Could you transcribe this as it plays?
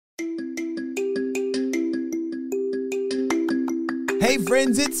Hey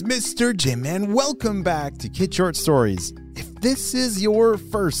friends, it's Mr. Jim and welcome back to Kid Short Stories. If this is your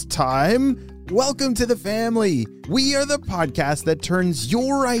first time, welcome to the family. We are the podcast that turns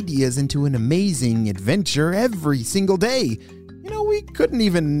your ideas into an amazing adventure every single day. You know, we couldn't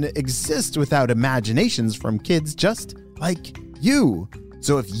even exist without imaginations from kids just like you.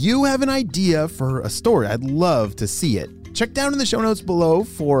 So if you have an idea for a story, I'd love to see it. Check down in the show notes below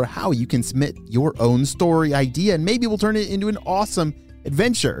for how you can submit your own story idea, and maybe we'll turn it into an awesome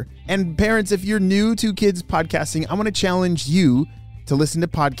adventure. And parents, if you're new to kids podcasting, I want to challenge you to listen to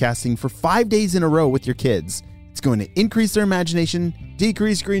podcasting for 5 days in a row with your kids. It's going to increase their imagination,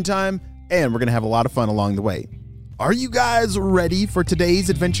 decrease screen time, and we're going to have a lot of fun along the way. Are you guys ready for today's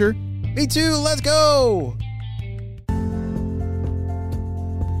adventure? Me too, let's go!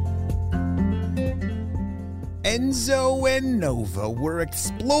 Enzo and Nova were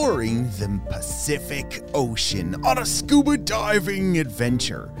exploring the Pacific Ocean on a scuba diving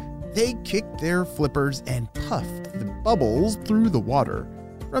adventure. They kicked their flippers and puffed the bubbles through the water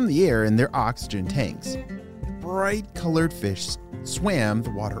from the air in their oxygen tanks. Bright-colored fish swam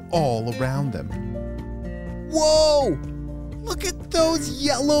the water all around them. Whoa! Look at those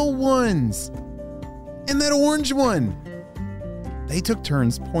yellow ones! And that orange one! They took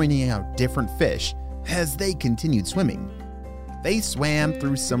turns pointing out different fish as they continued swimming. They swam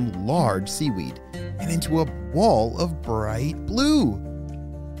through some large seaweed and into a wall of bright blue.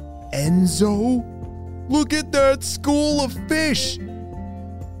 Enzo, look at that school of fish!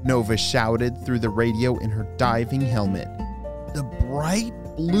 Nova shouted through the radio in her diving helmet. The bright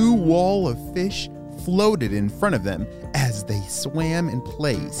blue wall of fish floated in front of them as they swam in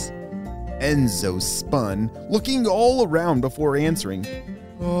place. Enzo spun, looking all around before answering.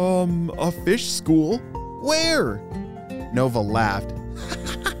 A fish school? Where? Nova laughed.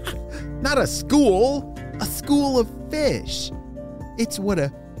 Not a school of fish. It's what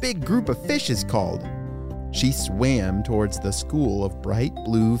a big group of fish is called. She swam towards the school of bright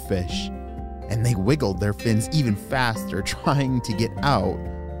blue fish, and they wiggled their fins even faster, trying to get out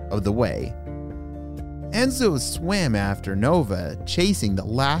of the way. Enzo swam after Nova, chasing the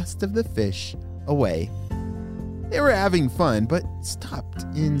last of the fish away. They were having fun, but stopped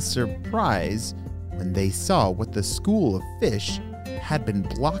in surprise when they saw what the school of fish had been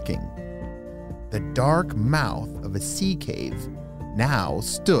blocking. The dark mouth of a sea cave now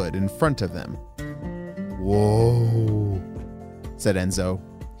stood in front of them. Whoa, said Enzo.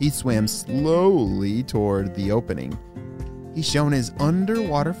 He swam slowly toward the opening. He shone his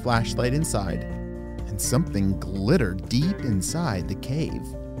underwater flashlight inside, and something glittered deep inside the cave.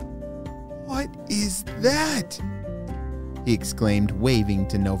 What is that? He exclaimed, waving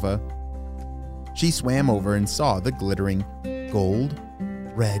to Nova. She swam over and saw the glittering gold,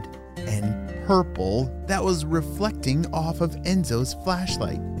 red, and purple that was reflecting off of Enzo's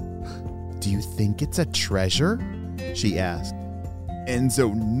flashlight. Do you think it's a treasure? She asked.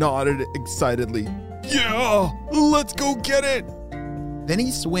 Enzo nodded excitedly. Yeah, let's go get it! Then he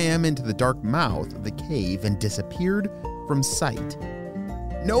swam into the dark mouth of the cave and disappeared from sight.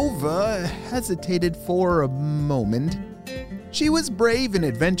 Nova hesitated for a moment. She was brave and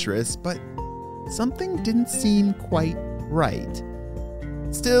adventurous, but something didn't seem quite right.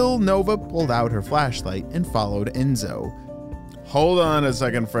 Still, Nova pulled out her flashlight and followed Enzo. Hold on a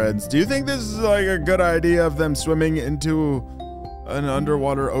second, friends. Do you think this is like a good idea of them swimming into an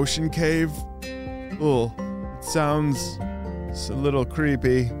underwater ocean cave? Oh, it sounds a little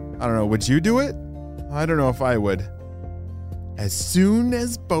creepy. I don't know, would you do it? I don't know if I would. As soon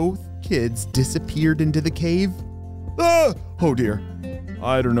as both kids disappeared into the cave, oh dear.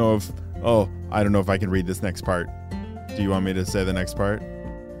 I don't know if I can read this next part. Do you want me to say the next part?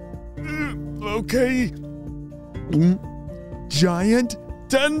 Okay. Giant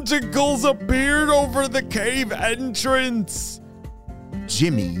tentacles appeared over the cave entrance.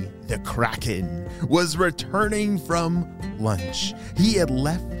 Jimmy, the Kraken, was returning from lunch. He had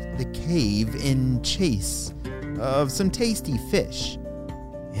left the cave in chase of some tasty fish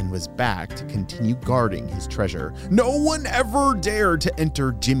and was back to continue guarding his treasure. No one ever dared to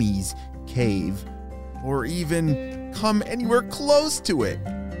enter Jimmy's cave or even come anywhere close to it.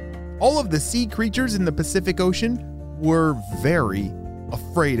 All of the sea creatures in the Pacific Ocean were very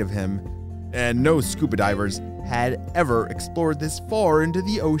afraid of him, and no scuba divers had ever explored this far into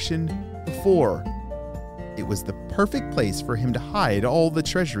the ocean before. It was the perfect place for him to hide all the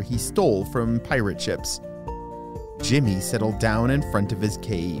treasure he stole from pirate ships. Jimmy settled down in front of his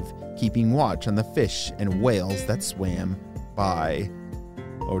cave, keeping watch on the fish and whales that swam by.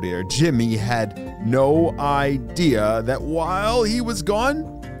 Oh dear, Jimmy had no idea that while he was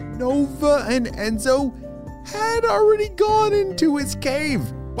gone, Nova and Enzo had already gone into his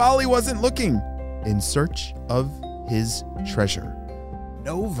cave while he wasn't looking, in search of his treasure.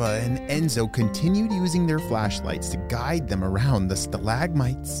 Nova and Enzo continued using their flashlights to guide them around the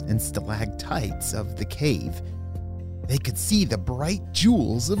stalagmites and stalactites of the cave. They could see the bright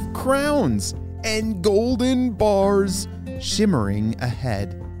jewels of crowns and golden bars shimmering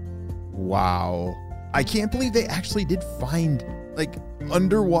ahead. Wow. I can't believe they actually did find,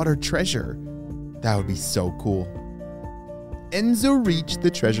 underwater treasure. That would be so cool. Enzo reached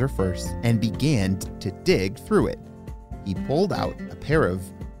the treasure first and began to dig through it. He pulled out a pair of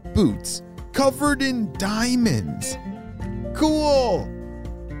boots covered in diamonds. Cool!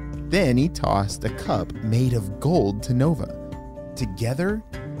 Then he tossed a cup made of gold to Nova. Together,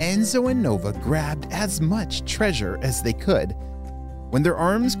 Enzo and Nova grabbed as much treasure as they could. When their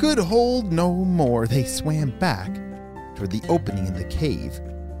arms could hold no more, they swam back toward the opening in the cave.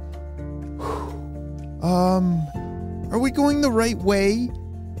 Are we going the right way?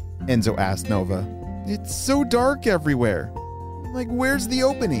 Enzo asked Nova. It's so dark everywhere. Where's the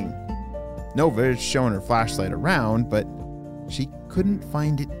opening? Nova is showing her flashlight around, but she couldn't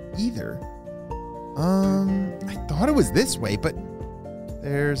find it either. I thought it was this way, but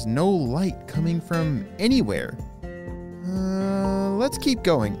there's no light coming from anywhere. Let's keep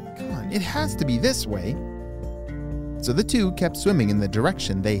going. Come on, it has to be this way. So the two kept swimming in the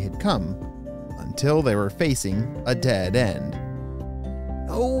direction they had come until they were facing a dead end.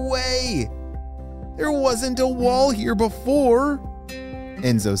 No way! There wasn't a wall here before,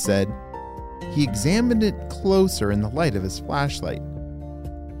 Enzo said. He examined it closer in the light of his flashlight.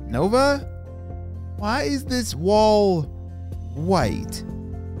 Nova, why is this wall white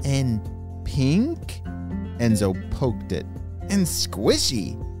and pink? Enzo poked it. And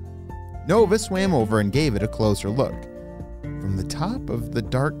squishy. Nova swam over and gave it a closer look. From the top of the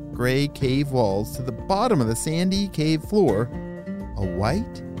dark gray cave walls to the bottom of the sandy cave floor, a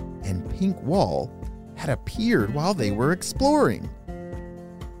white and pink wall had appeared while they were exploring.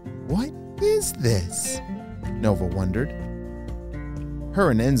 What is this? Nova wondered.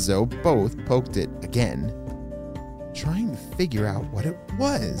 Her and Enzo both poked it again, trying to figure out what it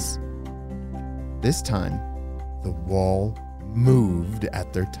was. This time, the wall moved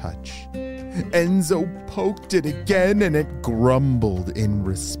at their touch. Enzo poked it again and it grumbled in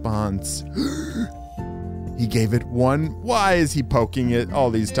response. He gave it one. Why is he poking it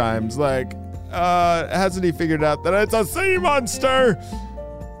all these times? Hasn't he figured out that it's a sea monster?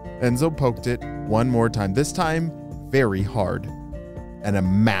 Enzo poked it one more time, this time very hard. And a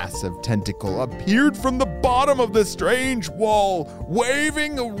massive tentacle appeared from the bottom of the strange wall,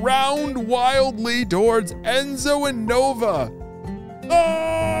 waving around wildly towards Enzo and Nova.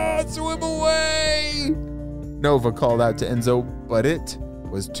 Ah, swim away! Nova called out to Enzo, but it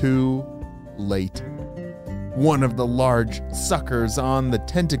was too late. One of the large suckers on the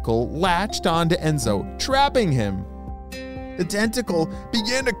tentacle latched onto Enzo, trapping him. The tentacle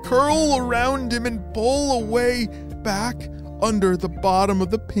began to curl around him and pull away back under the bottom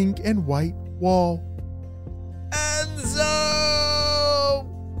of the pink and white wall. Enzo!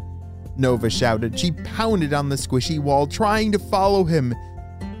 Nova shouted. She pounded on the squishy wall, trying to follow him.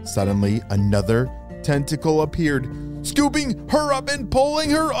 Suddenly, another tentacle appeared, scooping her up and pulling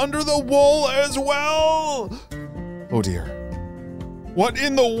her under the wall as well. Oh dear. What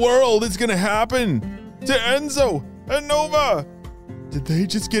in the world is going to happen to Enzo and Nova? Did they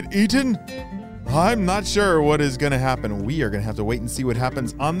just get eaten? I'm not sure what is going to happen. We are going to have to wait and see what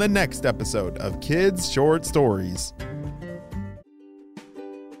happens on the next episode of Kids Short Stories.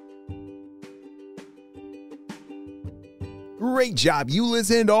 Great job. You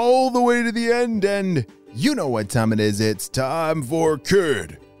listened all the way to the end, and you know what time it is. It's time for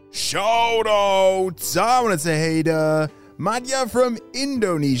Kid Shoutouts. I want to say hey to Madya from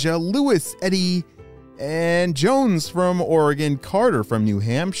Indonesia, Lewis, Eddie, and Jones from Oregon, Carter from New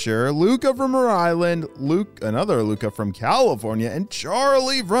Hampshire, Luca from Rhode Island, another Luca from California, and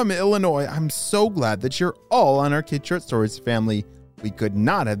Charlie from Illinois. I'm so glad that you're all on our Kid Short Stories family. We could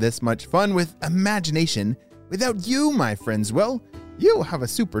not have this much fun with imagination without you, my friends. Well, you have a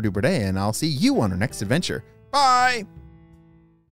super duper day, and I'll see you on our next adventure. Bye!